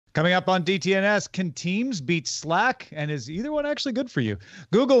Coming up on DTNS, can Teams beat Slack? And is either one actually good for you?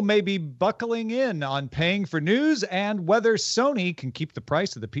 Google may be buckling in on paying for news, and whether Sony can keep the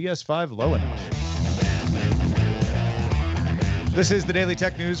price of the PS5 low enough. This is the Daily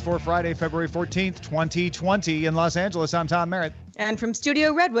Tech News for Friday, February 14th, 2020. In Los Angeles, I'm Tom Merritt. And from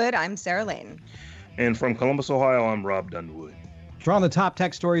Studio Redwood, I'm Sarah Lane. And from Columbus, Ohio, I'm Robb Dunewood. Drawing the top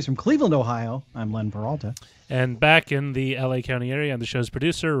tech stories from Cleveland, Ohio, I'm Len Peralta. And back in the LA County area, I'm the show's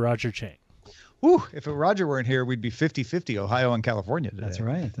producer, Roger Chang. Whew, if Roger weren't here, we'd be 50-50 Ohio and California today. That's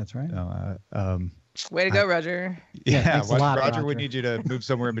right. That's right. Way to go, Roger. Yeah, Roger would need you to move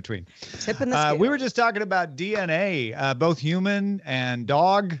somewhere in between. Tip in the scale. We were just talking about DNA, both human and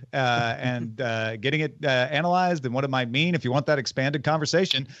dog, and getting it analyzed and what it might mean. If you want that expanded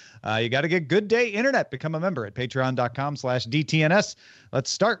conversation, you got to get Good Day Internet. Become a member at patreon.com/DTNS. Let's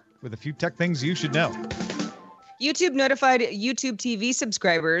start with a few tech things you should know. YouTube notified YouTube TV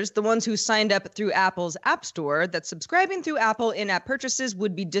subscribers, the ones who signed up through Apple's App Store, that subscribing through Apple in-app purchases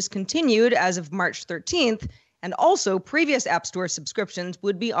would be discontinued as of March 13th, and also previous App Store subscriptions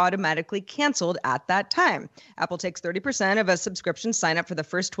would be automatically canceled at that time. Apple takes 30% of a subscription sign-up for the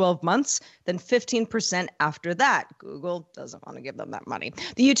first 12 months, then 15% after that. Google doesn't want to give them that money.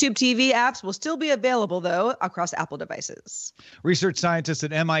 The YouTube TV apps will still be available, though, across Apple devices. Research scientists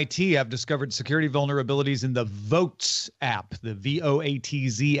at MIT have discovered security vulnerabilities in the Votes app, the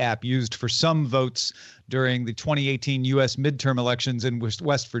VOATZ app used for some votes during the 2018 U.S. midterm elections in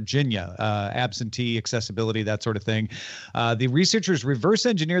West Virginia, absentee accessibility, that sort of thing. The researchers reverse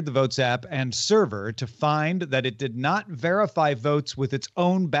engineered the Votes app and server to find that it did not verify votes with its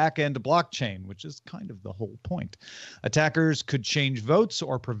own back-end blockchain, which is kind of the whole point. Attackers could change votes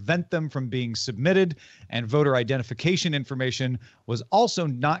or prevent them from being submitted, and voter identification information was also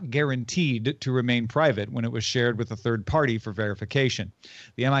not guaranteed to remain private when it was shared with a third party for verification.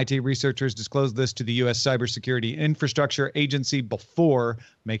 The MIT researchers disclosed this to the U.S. Cybersecurity Infrastructure Agency before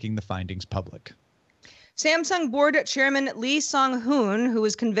making the findings public. Samsung board chairman Lee Song-hoon, who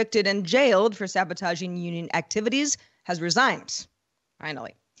was convicted and jailed for sabotaging union activities, has resigned.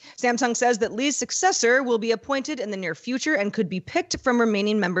 Finally. Samsung says that Lee's successor will be appointed in the near future and could be picked from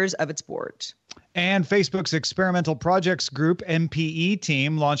remaining members of its board. And Facebook's Experimental Projects Group, MPE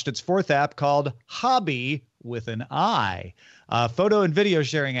team, launched its fourth app called Hobby with an I, a photo and video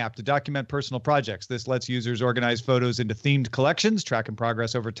sharing app to document personal projects. This lets users organize photos into themed collections, tracking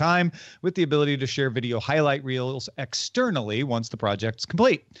progress over time, with the ability to share video highlight reels externally once the project's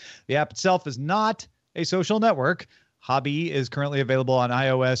complete. The app itself is not a social network. Hobby is currently available on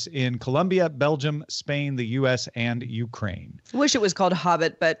iOS in Colombia, Belgium, Spain, the U.S., and Ukraine. I wish it was called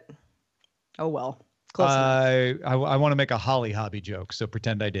Hobbit, but oh well. Close enough. I want to make a Holly Hobby joke, so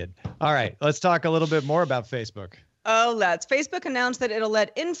pretend I did. All right, let's talk a little bit more about Facebook. Oh, let's. Facebook announced that it'll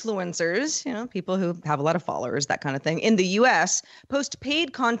let influencers, people who have a lot of followers, that kind of thing, in the U.S., post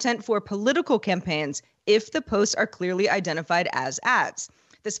paid content for political campaigns if the posts are clearly identified as ads.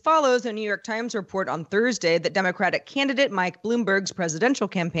 This follows a New York Times report on Thursday that Democratic candidate Mike Bloomberg's presidential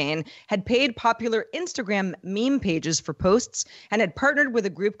campaign had paid popular Instagram meme pages for posts and had partnered with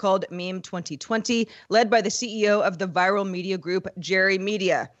a group called Meme 2020, led by the CEO of the viral media group Jerry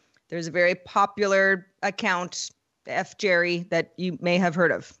Media. There's a very popular account, F Jerry, that you may have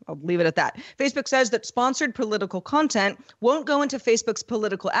heard of. I'll leave it at that. Facebook says that sponsored political content won't go into Facebook's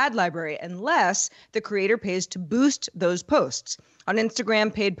political ad library unless the creator pays to boost those posts. On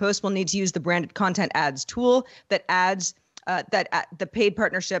Instagram, paid posts will need to use the branded content ads tool that adds the paid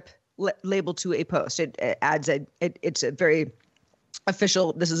partnership label to a post. It adds it's a very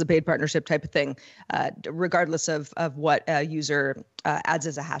official, this is a paid partnership type of thing, regardless of what a user adds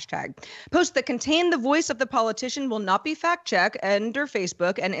as a hashtag. Posts that contain the voice of the politician will not be fact-checked under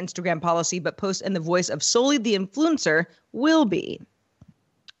Facebook and Instagram policy, but posts in the voice of solely the influencer will be.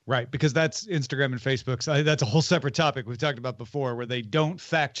 Right, because that's Instagram and Facebook's. That's a whole separate topic we've talked about before, where they don't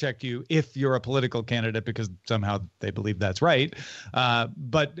fact check you if you're a political candidate because somehow they believe that's right.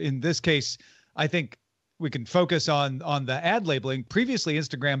 But in this case, I think we can focus on the ad labeling. Previously,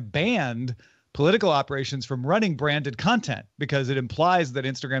 Instagram banned political operations from running branded content because it implies that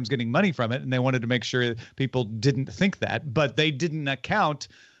Instagram's getting money from it, and they wanted to make sure people didn't think that. But they didn't account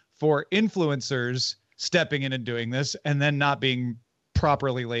for influencers stepping in and doing this and then not being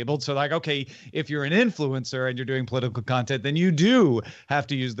properly labeled. So like, okay, if you're an influencer and you're doing political content, then you do have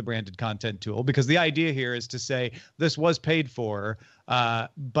to use the branded content tool, because the idea here is to say this was paid for,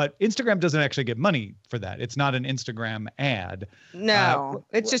 but Instagram doesn't actually get money for that. It's not an Instagram ad. No,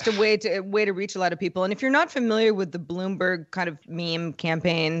 it's just a way to reach a lot of people. And if you're not familiar with the Bloomberg kind of meme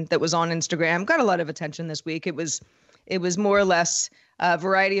campaign that was on Instagram, got a lot of attention this week. It was more or less a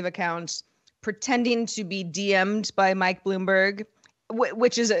variety of accounts pretending to be DM'd by Mike Bloomberg,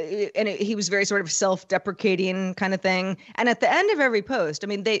 which is he was very sort of self-deprecating kind of thing. And at the end of every post, I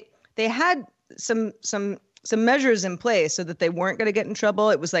mean, they had some measures in place so that they weren't going to get in trouble.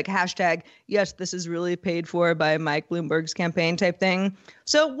 It was like hashtag, yes, this is really paid for by Mike Bloomberg's campaign type thing.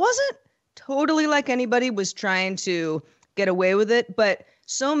 So it wasn't totally like anybody was trying to get away with it, but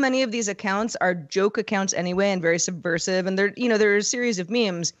so many of these accounts are joke accounts anyway and very subversive. And they're a series of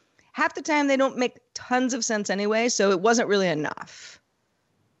memes. Half the time they don't make tons of sense anyway, so it wasn't really enough.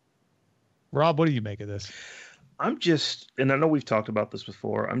 Rob, what do you make of this? And I know we've talked about this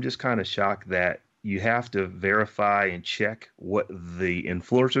before, I'm just kind of shocked that you have to verify and check what the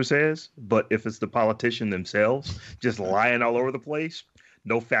influencer says, but if it's the politician themselves just lying all over the place,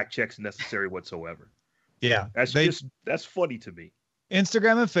 no fact checks necessary whatsoever. Yeah. That's funny to me.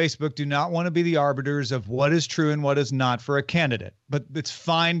 Instagram and Facebook do not want to be the arbiters of what is true and what is not for a candidate, but it's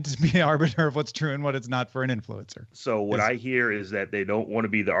fine to be the arbiter of what's true and what is not for an influencer. So what I hear is that they don't want to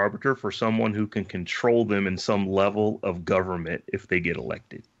be the arbiter for someone who can control them in some level of government if they get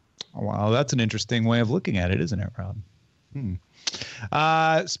elected. Wow, that's an interesting way of looking at it, isn't it, Rob?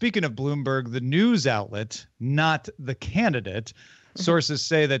 Speaking of Bloomberg, the news outlet, not the candidate, sources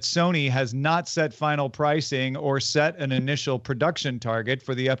say that Sony has not set final pricing or set an initial production target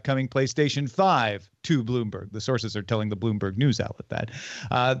for the upcoming PlayStation 5 to Bloomberg. The sources are telling the Bloomberg news outlet that.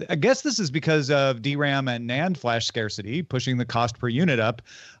 I guess this is because of DRAM and NAND flash scarcity, pushing the cost per unit up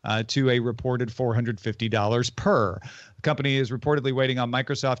to a reported $450 per. The company is reportedly waiting on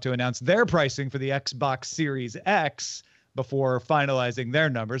Microsoft to announce their pricing for the Xbox Series X before finalizing their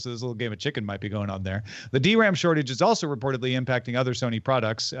numbers. So this little game of chicken might be going on there. The DRAM shortage is also reportedly impacting other Sony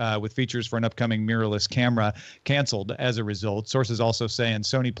products, with features for an upcoming mirrorless camera canceled as a result. Sources also saying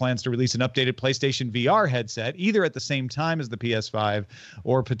Sony plans to release an updated PlayStation VR headset either at the same time as the PS5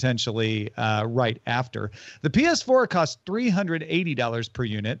 or potentially right after. The PS4 costs $380 per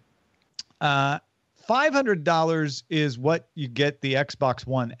unit. $500 is what you get the Xbox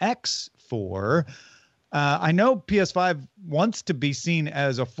One X for. I know PS5 wants to be seen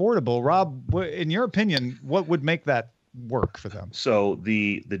as affordable. Rob, in your opinion, what would make that work for them? So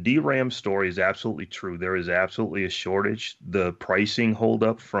the DRAM story is absolutely true. There is absolutely a shortage. The pricing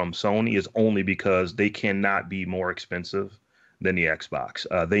holdup from Sony is only because they cannot be more expensive than the Xbox.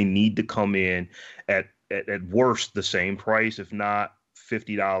 They need to come in at worst the same price, if not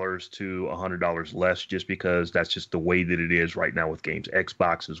 $50 to $100 less, just because that's just the way that it is right now with games.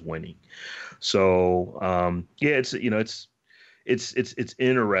 Xbox is winning. So it's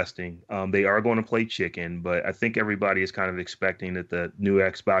interesting. They are going to play chicken, but I think everybody is kind of expecting that the new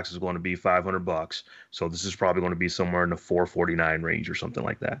Xbox is going to be $500. So this is probably going to be somewhere in the $449 range or something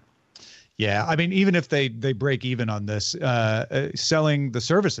like that. Yeah, I mean, even if they break even on this, selling the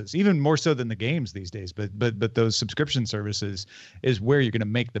services, even more so than the games these days, but those subscription services is where you're going to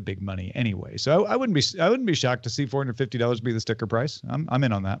make the big money anyway. So I wouldn't be shocked to see $450 be the sticker price. I'm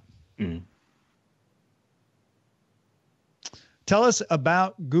in on that. Mm. Tell us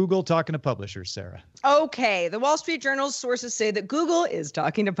about Google talking to publishers, Sarah. Okay. The Wall Street Journal's sources say that Google is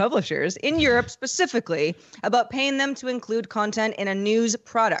talking to publishers in Europe specifically about paying them to include content in a news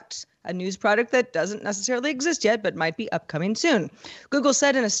product that doesn't necessarily exist yet, but might be upcoming soon. Google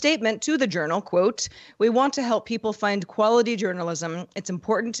said in a statement to the Journal, quote, "We want to help people find quality journalism. It's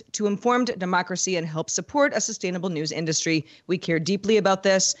important to informed democracy and help support a sustainable news industry. We care deeply about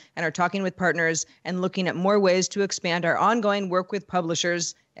this and are talking with partners and looking at more ways to expand our ongoing work with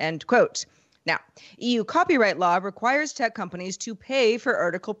publishers," end quote. Now, EU copyright law requires tech companies to pay for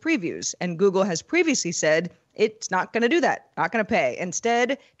article previews, and Google has previously said it's not going to do that, not going to pay.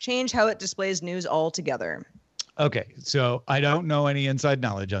 Instead, change how it displays news altogether. Okay, so I don't know any inside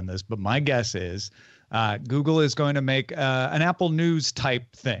knowledge on this, but my guess is Google is going to make an Apple News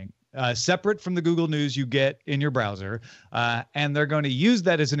type thing. Separate from the Google News you get in your browser, and they're going to use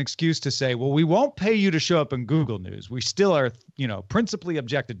that as an excuse to say, well, we won't pay you to show up in Google News. We still are, principally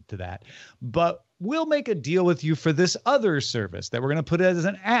objected to that, but we'll make a deal with you for this other service that we're going to put as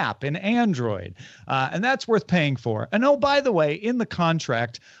an app in Android, and that's worth paying for. And oh, by the way, in the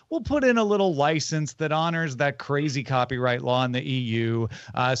contract, we'll put in a little license that honors that crazy copyright law in the EU,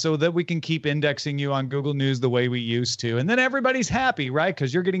 so that we can keep indexing you on Google News the way we used to. And then everybody's happy, right?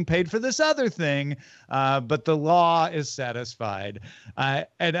 Because you're getting paid for this other thing, but the law is satisfied.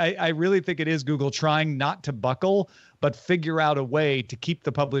 And I really think it is Google trying not to buckle, but figure out a way to keep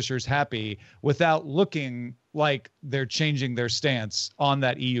the publishers happy without looking like they're changing their stance on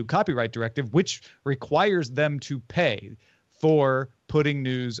that EU copyright directive, which requires them to pay for putting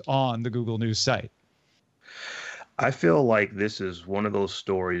news on the Google News site. I feel like this is one of those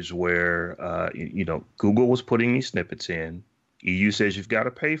stories where, Google was putting these snippets in. EU says you've got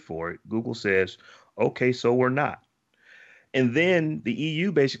to pay for it. Google says, okay, so we're not. And then the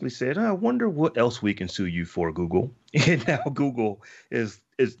EU basically said, I wonder what else we can sue you for, Google. And now Google is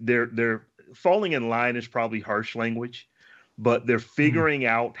they're falling in line is probably harsh language, but they're figuring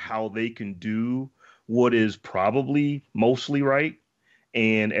out how they can do what is probably mostly right.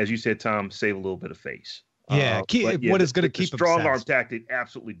 And as you said, Tom, save a little bit of face. What is going to keep the strong arm tactic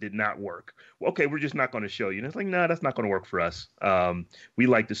absolutely did not work. Okay, we're just not going to show you. And it's like, no, that's not going to work for us. We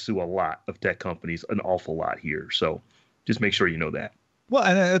like to sue a lot of tech companies, an awful lot here. So just make sure you know that. Well,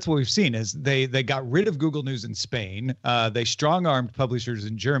 and that's what we've seen is they got rid of Google News in Spain. They strong-armed publishers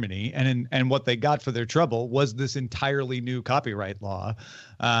in Germany, and what they got for their trouble was this entirely new copyright law.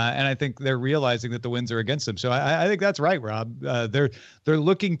 And I think they're realizing that the winds are against them. So I think that's right, Rob. They're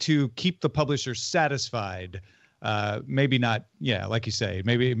looking to keep the publisher satisfied. Maybe not, like you say,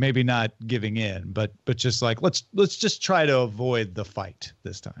 maybe not giving in, but just like let's just try to avoid the fight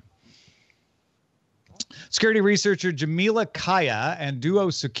this time. Security researcher Jamila Kaya and Duo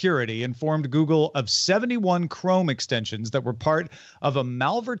Security informed Google of 71 Chrome extensions that were part of a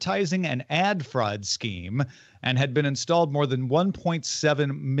malvertising and ad fraud scheme and had been installed more than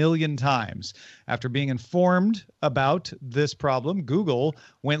 1.7 million times. After being informed about this problem, Google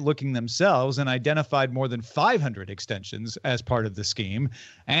went looking themselves and identified more than 500 extensions as part of the scheme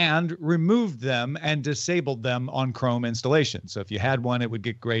and removed them and disabled them on Chrome installations. So if you had one, it would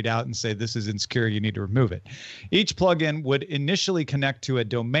get grayed out and say, this is insecure, you need to remove it. Each plugin would initially connect to a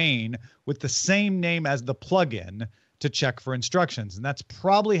domain with the same name as the plugin to check for instructions. And that's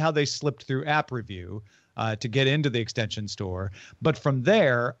probably how they slipped through app review to get into the extension store. But from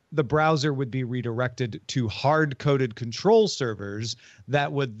there, the browser would be redirected to hard-coded control servers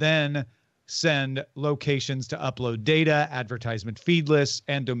that would then send locations to upload data, advertisement feed lists,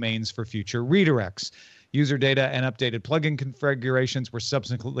 and domains for future redirects. User data and updated plugin configurations were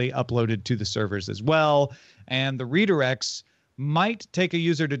subsequently uploaded to the servers as well. And the redirects might take a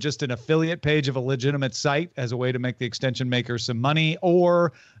user to just an affiliate page of a legitimate site as a way to make the extension maker some money,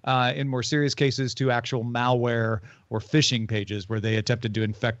 or in more serious cases, to actual malware or phishing pages where they attempted to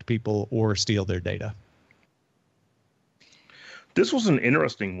infect people or steal their data. This was an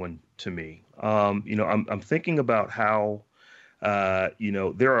interesting one to me. I'm thinking about how,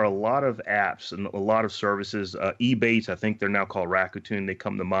 there are a lot of apps and a lot of services. Ebates, I think they're now called Rakuten. They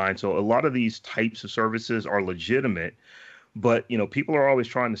come to mind. So a lot of these types of services are legitimate. But, people are always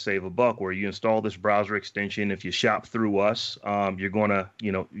trying to save a buck where you install this browser extension. If you shop through us, you're going to,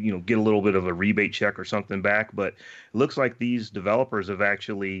 get a little bit of a rebate check or something back. But it looks like these developers have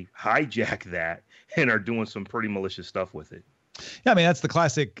actually hijacked that and are doing some pretty malicious stuff with it. Yeah, I mean, that's the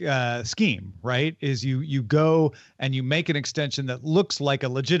classic scheme, right? Is you go and you make an extension that looks like a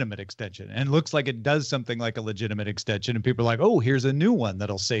legitimate extension and looks like it does something like a legitimate extension. And people are like, oh, here's a new one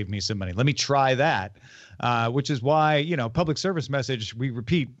that'll save me some money. Let me try that, which is why, public service message we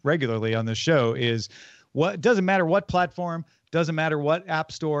repeat regularly on this show is doesn't matter what platform, doesn't matter what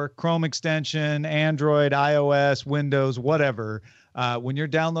app store, Chrome extension, Android, iOS, Windows, whatever. When you're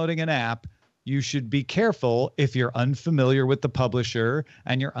downloading an app, you should be careful if you're unfamiliar with the publisher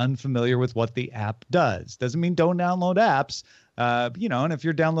and you're unfamiliar with what the app does. Doesn't mean don't download apps, and if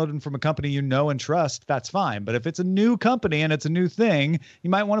you're downloading from a company you know and trust, that's fine. But if it's a new company and it's a new thing, you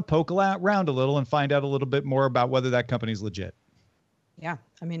might want to poke around a little and find out a little bit more about whether that company's legit. Yeah,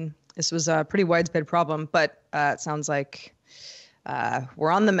 I mean, this was a pretty widespread problem, but it sounds like we're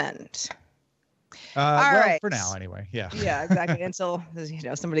on the mend. All right. For now, anyway. Yeah. Yeah, exactly. Until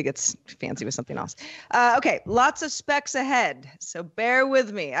somebody gets fancy with something else. Okay, lots of specs ahead, so bear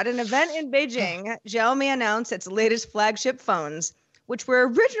with me. At an event in Beijing, Xiaomi announced its latest flagship phones, which were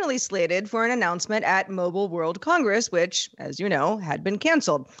originally slated for an announcement at Mobile World Congress, which, as you know, had been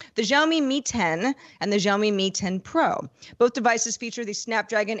canceled. The Xiaomi Mi 10 and the Xiaomi Mi 10 Pro. Both devices feature the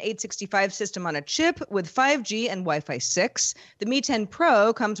Snapdragon 865 system on a chip with 5G and Wi-Fi 6. The Mi 10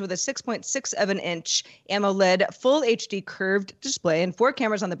 Pro comes with a 6.67-inch AMOLED Full HD curved display and 4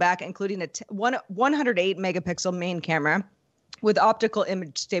 cameras on the back, including a 108-megapixel main camera with optical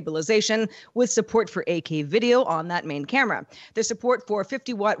image stabilization with support for 8K video on that main camera. There's support for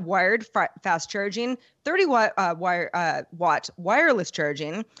 50-watt wired fast charging, 30-watt wireless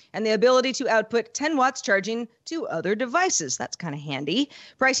charging, and the ability to output 10 watts charging to other devices. That's kind of handy.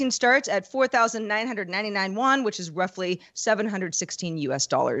 Pricing starts at 4,999 won, which is roughly $716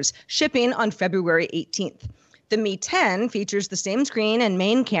 US. Shipping on February 18th. The Mi 10 features the same screen and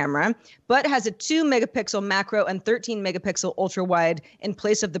main camera, but has a 2-megapixel macro and 13-megapixel ultra wide in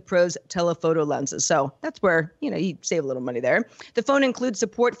place of the Pro's telephoto lenses. So that's where, you save a little money there. The phone includes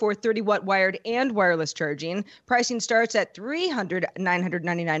support for 30-watt wired and wireless charging. Pricing starts at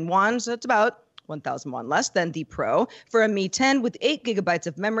 999 won, so it's about 1,000 won less than the Pro for a Mi 10 with 8 gigabytes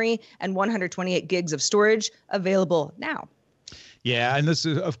of memory and 128 gigs of storage, available now. Yeah, and this,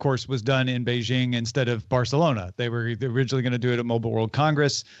 of course, was done in Beijing instead of Barcelona. They were originally going to do it at Mobile World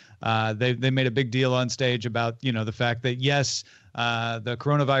Congress. They made a big deal on stage about, the fact that, yes, the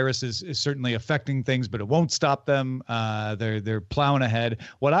coronavirus is certainly affecting things, but it won't stop them. They're plowing ahead.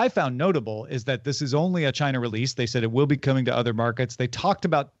 What I found notable is that this is only a China release. They said it will be coming to other markets. They talked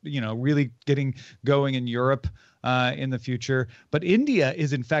about, really getting going in Europe in the future. But India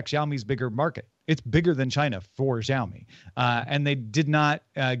is, in fact, Xiaomi's bigger market. It's bigger than China for Xiaomi. And they did not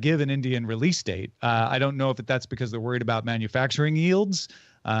give an Indian release date. I don't know if that's because they're worried about manufacturing yields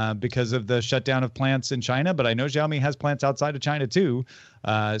because of the shutdown of plants in China, but I know Xiaomi has plants outside of China too.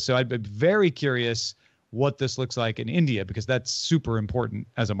 So I'd be very curious what this looks like in India, because that's super important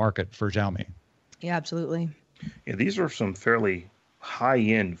as a market for Xiaomi. Yeah, absolutely. Yeah, these are some fairly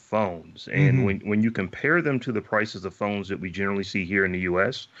high-end phones. And when you compare them to the prices of phones that we generally see here in the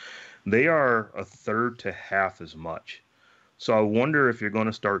U.S., they are a third to half as much. So I wonder if you're going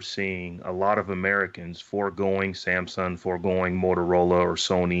to start seeing a lot of Americans foregoing Samsung, foregoing Motorola or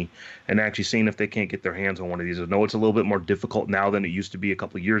Sony, and actually seeing if they can't get their hands on one of these. I know it's a little bit more difficult now than it used to be a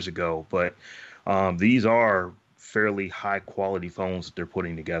couple of years ago, but these are fairly high-quality phones that they're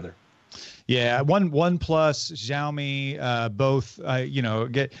putting together. Yeah, OnePlus, Xiaomi, both,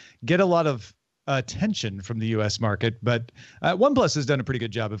 get a lot of attention from the U.S. market, but OnePlus has done a pretty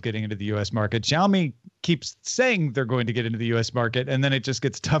good job of getting into the U.S. market. Xiaomi keeps saying they're going to get into the U.S. market, and then it just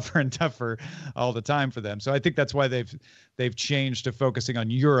gets tougher and tougher all the time for them. So I think that's why they've changed to focusing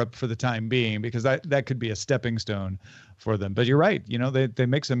on Europe for the time being, because that could be a stepping stone for them. But you're right, they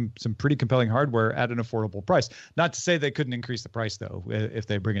make some pretty compelling hardware at an affordable price. Not to say they couldn't increase the price though if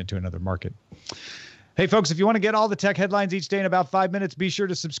they bring it to another market. Hey, folks, if you want to get all the tech headlines each day in about 5 minutes, be sure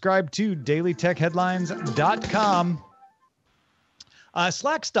to subscribe to dailytechheadlines.com.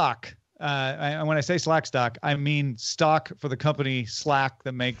 Slack stock. And when I say Slack stock, I mean stock for the company Slack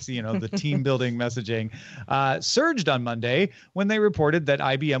that makes, the team building messaging, surged on Monday when they reported that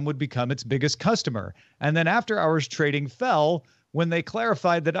IBM would become its biggest customer. And then after hours trading fell when they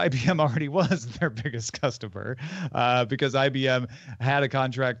clarified that IBM already was their biggest customer, because IBM had a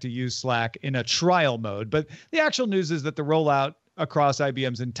contract to use Slack in a trial mode. But the actual news is that the rollout across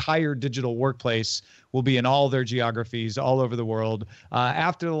IBM's entire digital workplace will be in all their geographies all over the world.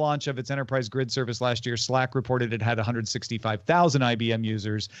 After the launch of its enterprise grid service last year, Slack reported it had 165,000 IBM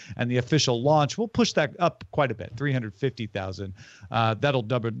users, and the official launch will push that up quite a bit, 350,000. That'll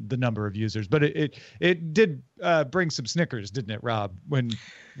double the number of users. But it did bring some snickers, didn't it, Rob, when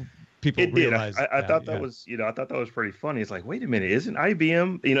people realized I thought that was, I thought that was pretty funny. It's like, wait a minute, isn't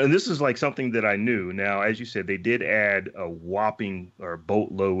IBM, and this is like something that I knew. Now, as you said, they did add a whopping or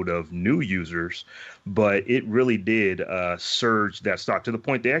boatload of new users, but it really did surge that stock to the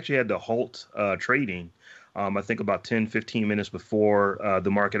point they actually had to halt trading. I think about 10, 15 minutes before the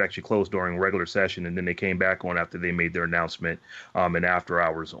market actually closed during regular session, and then they came back on after they made their announcement in after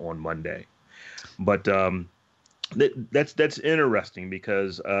hours on Monday. But that's interesting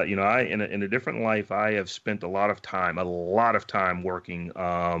because I in a different life I have spent a lot of time working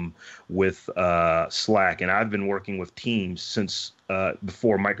with Slack, and I've been working with Teams since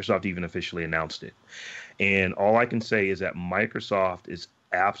before Microsoft even officially announced it. And all I can say is that Microsoft is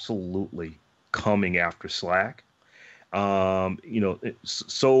absolutely coming after Slack,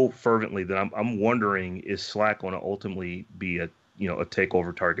 so fervently that I'm wondering, is Slack going to ultimately be a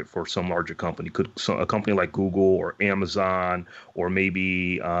takeover target for some larger company? Could a company like Google or Amazon or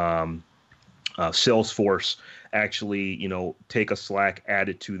maybe Salesforce actually, take a Slack, add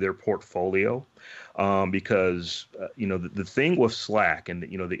it to their portfolio? Because the thing with Slack and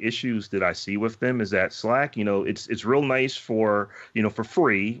the issues that I see with them is that Slack, it's real nice for for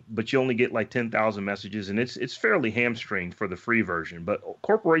free, but you only get like 10,000 messages, and it's fairly hamstringed for the free version. But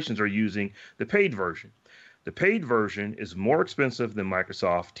corporations are using the paid version. The paid version is more expensive than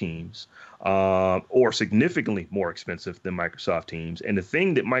Microsoft Teams, or significantly more expensive than Microsoft Teams. And the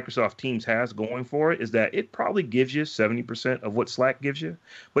thing that Microsoft Teams has going for it is that it probably gives you 70% of what Slack gives you,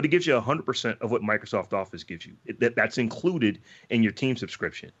 but it gives you 100% of what Microsoft Office gives you. That's included in your team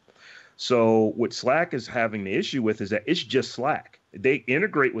subscription. So what Slack is having the issue with is that it's just Slack. They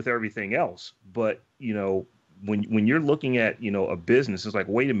integrate with everything else, but when you're looking at, a business, it's like,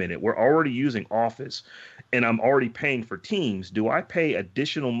 wait a minute, we're already using Office and I'm already paying for Teams. Do I pay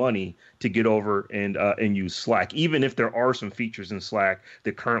additional money to get over and use Slack, even if there are some features in Slack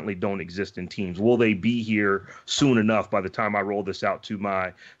that currently don't exist in Teams? Will they be here soon enough by the time I roll this out to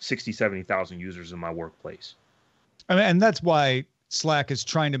my 60, 70,000 users in my workplace? I mean, and that's why Slack is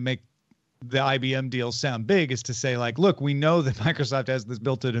trying to make the IBM deal sound big, is to say, like, look, we know that Microsoft has this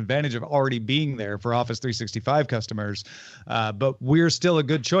built-in advantage of already being there for Office 365 customers, but we're still a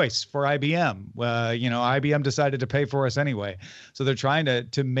good choice for IBM. IBM decided to pay for us anyway. So they're trying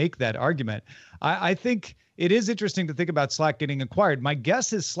to make that argument. I think it is interesting to think about Slack getting acquired. My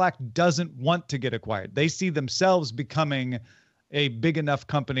guess is Slack doesn't want to get acquired. They see themselves becoming a big enough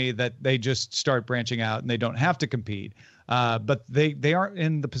company that they just start branching out and they don't have to compete. But they aren't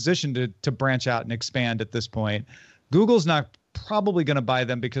in the position to branch out and expand at this point. Google's not probably going to buy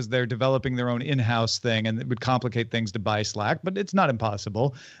them because they're developing their own in-house thing, and it would complicate things to buy Slack, but it's not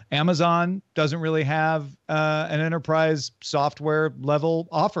impossible. Amazon doesn't really have an enterprise software level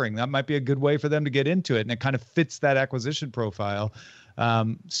offering. That might be a good way for them to get into it, and it kind of fits that acquisition profile.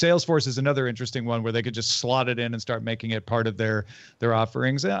 Salesforce is another interesting one where they could just slot it in and start making it part of their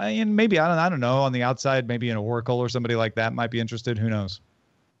offerings. And maybe, I don't know, on the outside, maybe an Oracle or somebody like that might be interested. Who knows?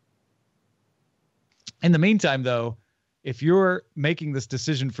 In the meantime, though, if you're making this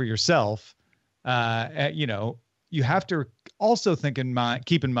decision for yourself, you have to also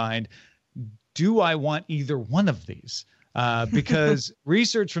keep in mind, do I want either one of these? Because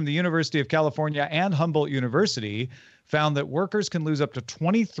research from the University of California and Humboldt University found that workers can lose up to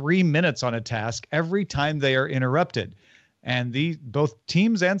 23 minutes on a task every time they are interrupted. And both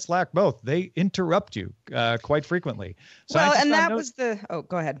Teams and Slack, they interrupt you quite frequently. Go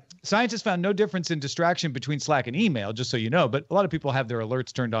ahead. Scientists found no difference in distraction between Slack and email, just so you know, but a lot of people have their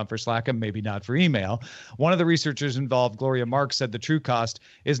alerts turned on for Slack and maybe not for email. One of the researchers involved, Gloria Marks, said the true cost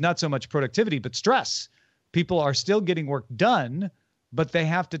is not so much productivity, but stress. People are still getting work done, but they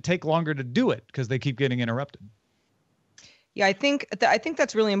have to take longer to do it because they keep getting interrupted. Yeah, I think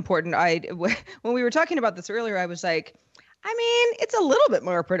that's really important. When we were talking about this earlier, I was like, I mean, it's a little bit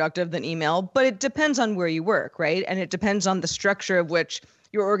more productive than email, but it depends on where you work, right? And it depends on the structure of which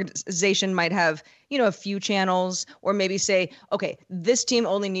your organization might have, a few channels, or maybe say, okay, this team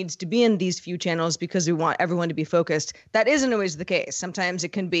only needs to be in these few channels because we want everyone to be focused. That isn't always the case. Sometimes it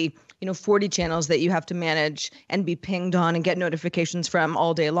can be, 40 channels that you have to manage and be pinged on and get notifications from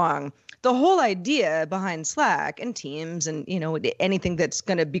all day long. The whole idea behind Slack and Teams and, anything that's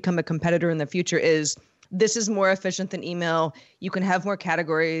going to become a competitor in the future is this is more efficient than email. You can have more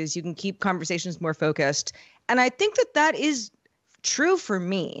categories. You can keep conversations more focused. And I think that is true for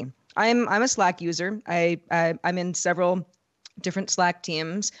me. I'm a Slack user. I'm in several different Slack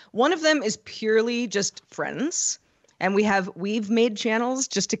teams. One of them is purely just friends. And we've made channels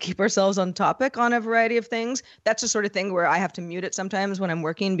just to keep ourselves on topic on a variety of things. That's the sort of thing where I have to mute it sometimes when I'm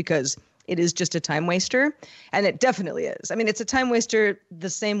working because it is just a time waster. And it definitely is. I mean, it's a time waster the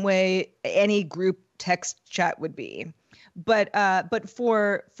same way any group text chat would be. But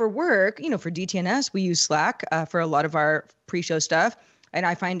for work, for DTNS, we use Slack for a lot of our pre-show stuff. And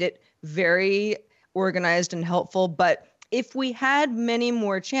I find it very organized and helpful. But if we had many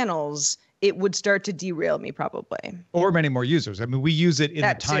more channels, it would start to derail me probably. Or many more users. I mean, we use it in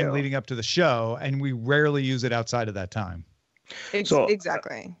the time too. leading up to the show, and we rarely use it outside of that time.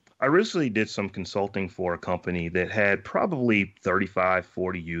 Exactly. I recently did some consulting for a company that had probably 35,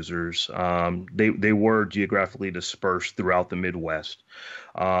 40 users. They were geographically dispersed throughout the Midwest.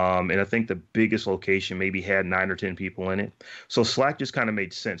 And I think the biggest location maybe had 9 or 10 people in it. So Slack just kind of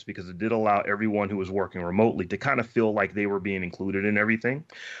made sense because it did allow everyone who was working remotely to kind of feel like they were being included in everything.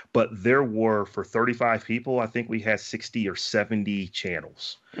 But there were, for 35 people, I think we had 60 or 70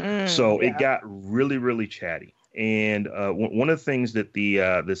 channels. It got really, really chatty. And one of the things that the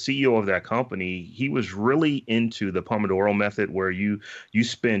CEO of that company, he was really into the Pomodoro method, where you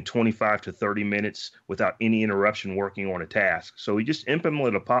spend 25 to 30 minutes without any interruption working on a task. So he just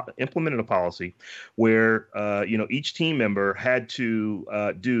implemented a policy where each team member had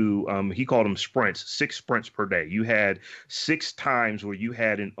to do he called them sprints, 6 sprints per day. You had 6 times where you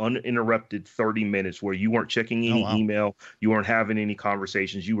had an uninterrupted 30 minutes where you weren't checking any email, you weren't having any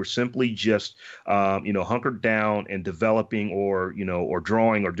conversations, you were simply just hunkered down and developing or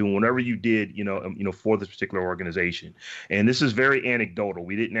drawing or doing whatever you did, for this particular organization. And this is very anecdotal.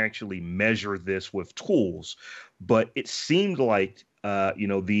 We didn't actually measure this with tools, but it seemed like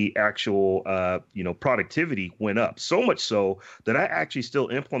the actual, productivity went up, so much so that I actually still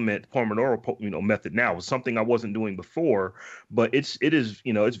implement Pomodoro, method now. It was something I wasn't doing before, but it is,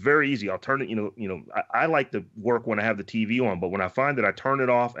 it's very easy. I'll turn it, I like to work when I have the TV on, but when I find that I turn it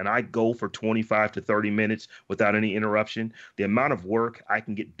off and I go for 25 to 30 minutes without any interruption, the amount of work I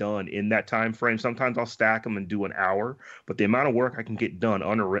can get done in that time frame, sometimes I'll stack them and do an hour, but the amount of work I can get done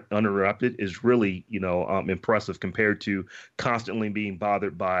uninterrupted is really, impressive compared to constantly being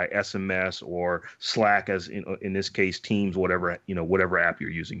bothered by SMS or Slack, as in this case, Teams, whatever app you're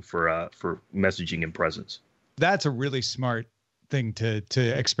using for messaging and presence. That's a really smart thing to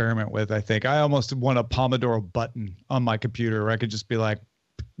experiment with. I think I almost want a Pomodoro button on my computer where I could just be like,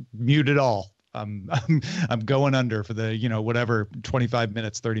 mute it all. I'm going under for the, whatever, 25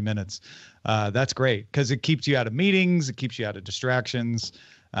 minutes, 30 minutes. That's great because it keeps you out of meetings. It keeps you out of distractions.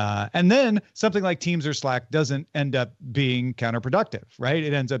 And then something like Teams or Slack doesn't end up being counterproductive, right?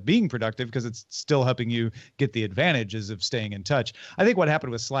 It ends up being productive because it's still helping you get the advantages of staying in touch. I think what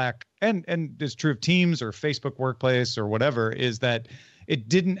happened with Slack, and is true of Teams or Facebook Workplace or whatever, is that it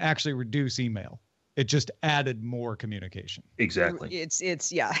didn't actually reduce email. It just added more communication. Exactly. It's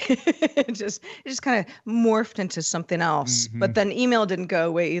yeah. it just kind of morphed into something else. Mm-hmm. But then email didn't go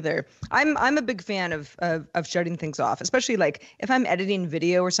away either. I'm a big fan of shutting things off, especially like if I'm editing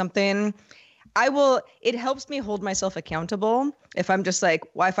video or something. It helps me hold myself accountable if I'm just like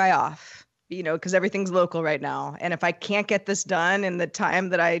Wi-Fi off, because everything's local right now. And if I can't get this done in the time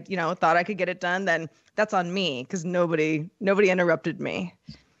that I, thought I could get it done, then that's on me because nobody interrupted me.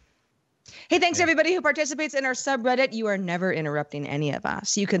 Hey, thanks everybody who participates in our subreddit. You are never interrupting any of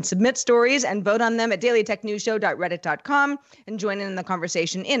us. You can submit stories and vote on them at dailytechnewsshow.reddit.com and join in the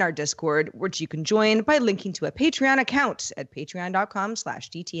conversation in our Discord, which you can join by linking to a Patreon account at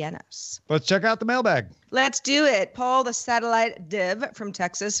patreon.com/DTNS. Let's check out the mailbag. Let's do it. Paul, the satellite div from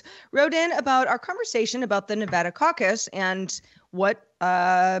Texas, wrote in about our conversation about the Nevada caucus and what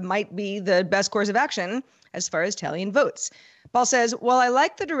might be the best course of action as far as tallying votes. Paul says, while I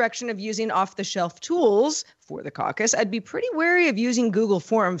like the direction of using off-the-shelf tools for the caucus, I'd be pretty wary of using Google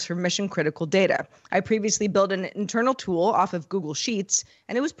Forms for mission-critical data. I previously built an internal tool off of Google Sheets,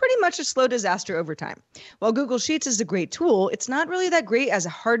 and it was pretty much a slow disaster over time. While Google Sheets is a great tool, it's not really that great as a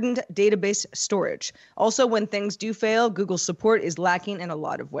hardened database storage. Also, when things do fail, Google support is lacking in a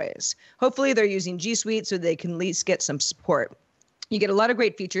lot of ways. Hopefully, they're using G Suite so they can at least get some support. You get a lot of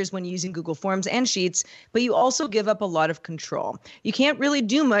great features when using Google Forms and Sheets, but you also give up a lot of control. You can't really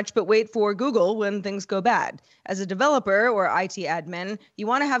do much but wait for Google when things go bad. As a developer or IT admin, you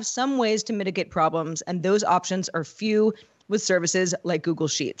want to have some ways to mitigate problems, and those options are few with services like Google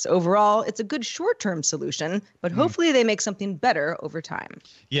Sheets. Overall, it's a good short-term solution, but hopefully they make something better over time.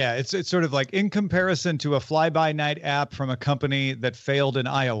 Yeah, it's sort of like in comparison to a fly-by-night app from a company that failed in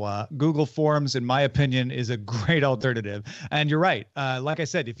Iowa, Google Forms, in my opinion, is a great alternative. And you're right. Like I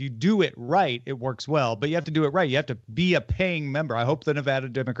said, if you do it right, it works well, but you have to do it right. You have to be a paying member. I hope the Nevada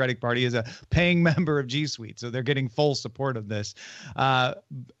Democratic Party is a paying member of G Suite, so they're getting full support of this.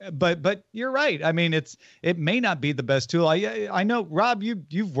 But you're right. I mean, it may not be the best tool. I know, Rob,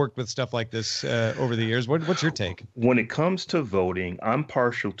 you've worked with stuff like this over the years. What's your take? When it comes to voting, I'm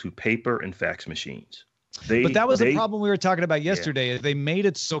partial to paper and fax machines. But that was the problem we were talking about yesterday. Yeah. They made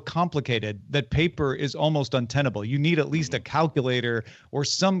it so complicated that paper is almost untenable. You need at least a calculator or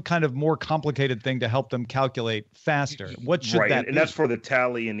some kind of more complicated thing to help them calculate faster. What should that be? And that's for the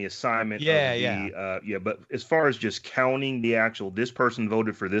tally and the assignment. But as far as just counting the actual, this person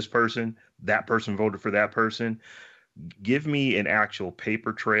voted for this person, that person voted for that person, give me an actual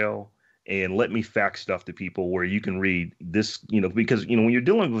paper trail and let me fax stuff to people where you can read this, because, when you're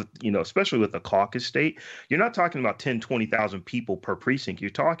dealing with, especially with a caucus state, you're not talking about 10, 20,000 people per precinct.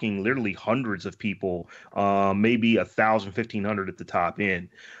 You're talking literally hundreds of people, maybe 1,000, 1,500 at the top end.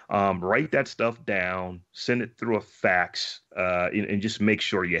 Write that stuff down, send it through a fax, and just make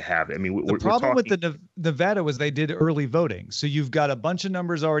sure you have it. I mean, the problem with the Nevada was they did early voting. So you've got a bunch of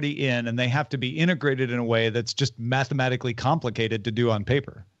numbers already in, and they have to be integrated in a way that's just mathematically complicated to do on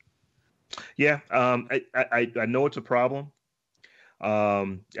paper. Yeah, I know it's a problem.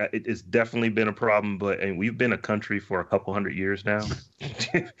 It's definitely been a problem, but we've been a country for a couple hundred years now.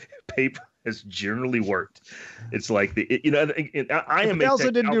 Paper has generally worked. It's like I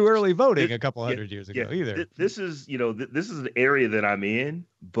also didn't do early voting a couple hundred years ago either. This is an area that I'm in,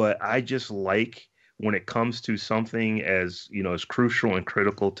 but I just like when it comes to something as as crucial and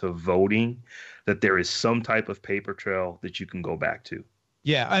critical to voting, that there is some type of paper trail that you can go back to.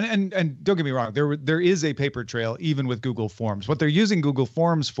 Yeah, and don't get me wrong, there is a paper trail even with Google Forms. What they're using Google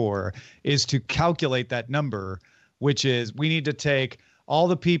Forms for is to calculate that number which is we need to take all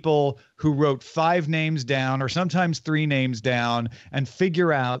the people who wrote 5 names down or sometimes 3 names down and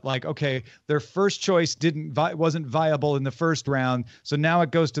figure out like, okay, their first choice wasn't viable in the first round. So now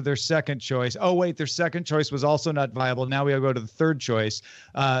it goes to their second choice. Oh, wait, their second choice was also not viable. Now we go to the third choice.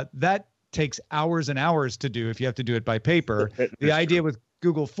 That takes hours and hours to do if you have to do it by paper. The idea with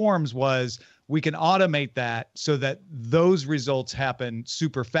Google Forms was we can automate that so that those results happen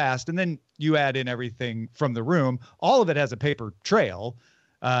super fast. And then you add in everything from the room. All of it has a paper trail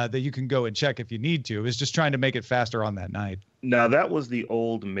that you can go and check if you need to. It's just trying to make it faster on that night. Now, that was the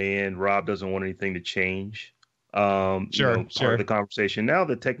old man. Rob doesn't want anything to change. Part of the conversation. Now,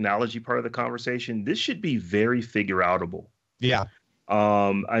 the technology part of the conversation, this should be very figure outable. Yeah.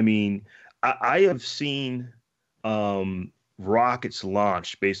 I mean, I have seen rockets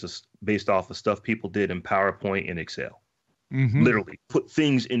launched based off of stuff people did in PowerPoint and Excel. Mm-hmm. Literally put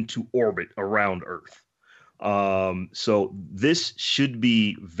things into orbit around Earth. So this should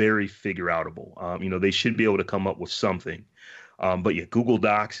be very figure outable. They should be able to come up with something. But yeah, Google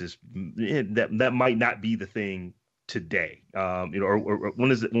Docs is that might not be the thing today. Or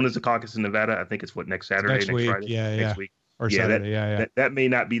when is the caucus in Nevada? I think it's next Saturday, next week. Friday, next week. Or Saturday, that may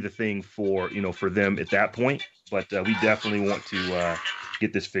not be the thing for them at that point, but we definitely want to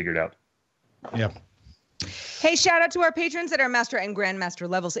get this figured out. Yeah. Hey, shout out to our patrons at our Master and Grandmaster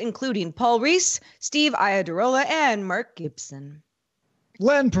levels, including Paul Reese, Steve Iadarola, and Mark Gibson.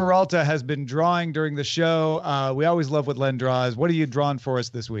 Len Peralta has been drawing during the show. We always love what Len draws. What are you drawing for us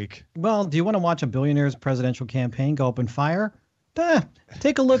this week? Well, do you want to watch a billionaire's presidential campaign go up in fire?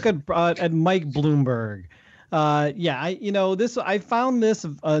 Take a look at Mike Bloomberg. I found this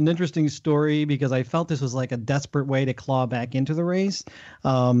an interesting story because I felt this was like a desperate way to claw back into the race.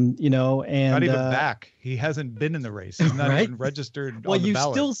 And not even back. He hasn't been in the race. He's not even registered on the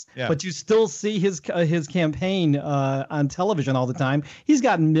ballot. But you still see his campaign on television all the time. He's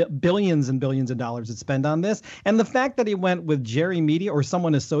got billions and billions of dollars to spend on this. And the fact that he went with Jerry Media or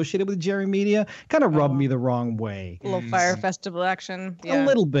someone associated with Jerry Media kind of rubbed me the wrong way. A little Fire Festival action. Yeah. A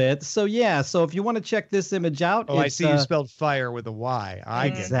little bit. So if you want to check this image out. Oh, I see you spelled fire with a Y. I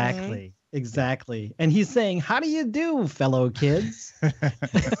get it. Exactly. And he's saying, how do you do, fellow kids?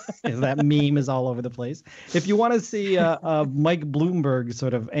 That meme is all over the place. If you want to see Mike Bloomberg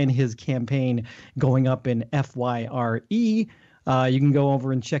sort of and his campaign going up in FYRE, you can go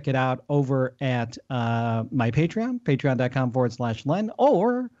over and check it out over at my Patreon, patreon.com/Len,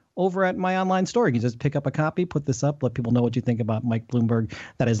 or over at my online store. You can just pick up a copy, put this up, let people know what you think about Mike Bloomberg.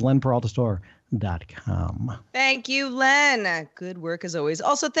 That is lenperaltastore.com. Thank you, Len. Good work as always.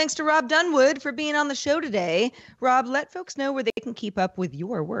 Also, thanks to Robb Dunewood for being on the show today. Rob, let folks know where they can keep up with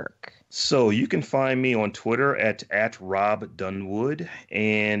your work. So you can find me on Twitter at Robb Dunewood,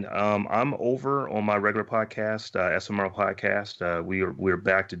 and I'm over on my regular podcast, SMR podcast. We're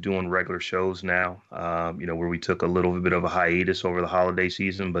back to doing regular shows now. Where we took a little bit of a hiatus over the holiday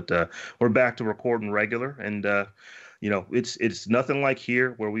season, but we're back to recording regular, and it's nothing like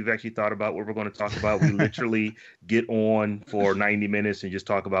here where we've actually thought about what we're going to talk about. We literally get on for 90 minutes and just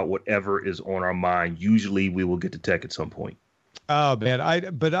talk about whatever is on our mind. Usually we will get to tech at some point. Oh man, I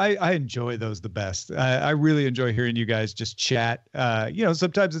enjoy those the best. I really enjoy hearing you guys just chat.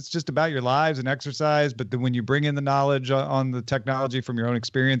 Sometimes it's just about your lives and exercise, but then when you bring in the knowledge on the technology from your own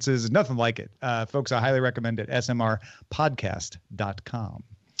experiences, it's nothing like it. Folks, I highly recommend it. smrpodcast.com.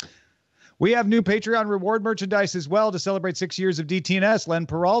 We have new Patreon reward merchandise as well to celebrate 6 years of DTNS. Len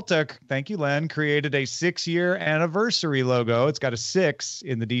Peralta, thank you, Len, created a 6-year anniversary logo. It's got a 6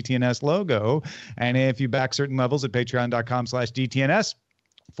 in the DTNS logo. And if you back certain levels at patreon.com/DTNS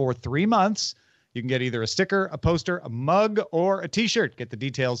for 3 months, you can get either a sticker, a poster, a mug, or a t-shirt. Get the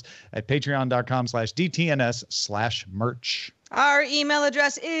details at patreon.com/DTNS/merch. Our email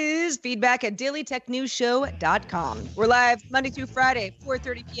address is feedback@dailytechnewsshow.com. We're live Monday through Friday,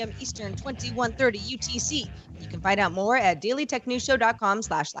 4:30 p.m. Eastern, 21:30 UTC. You can find out more at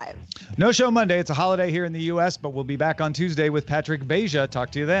dailytechnewsshow.com/live. No show Monday. It's a holiday here in the U.S., but we'll be back on Tuesday with Patrick Beja.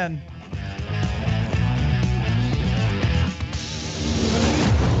 Talk to you then.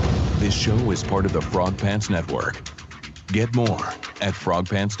 This show is part of the Frog Pants Network. Get more at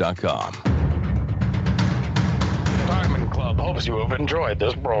frogpants.com. Diamond Club hopes you have enjoyed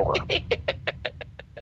this program.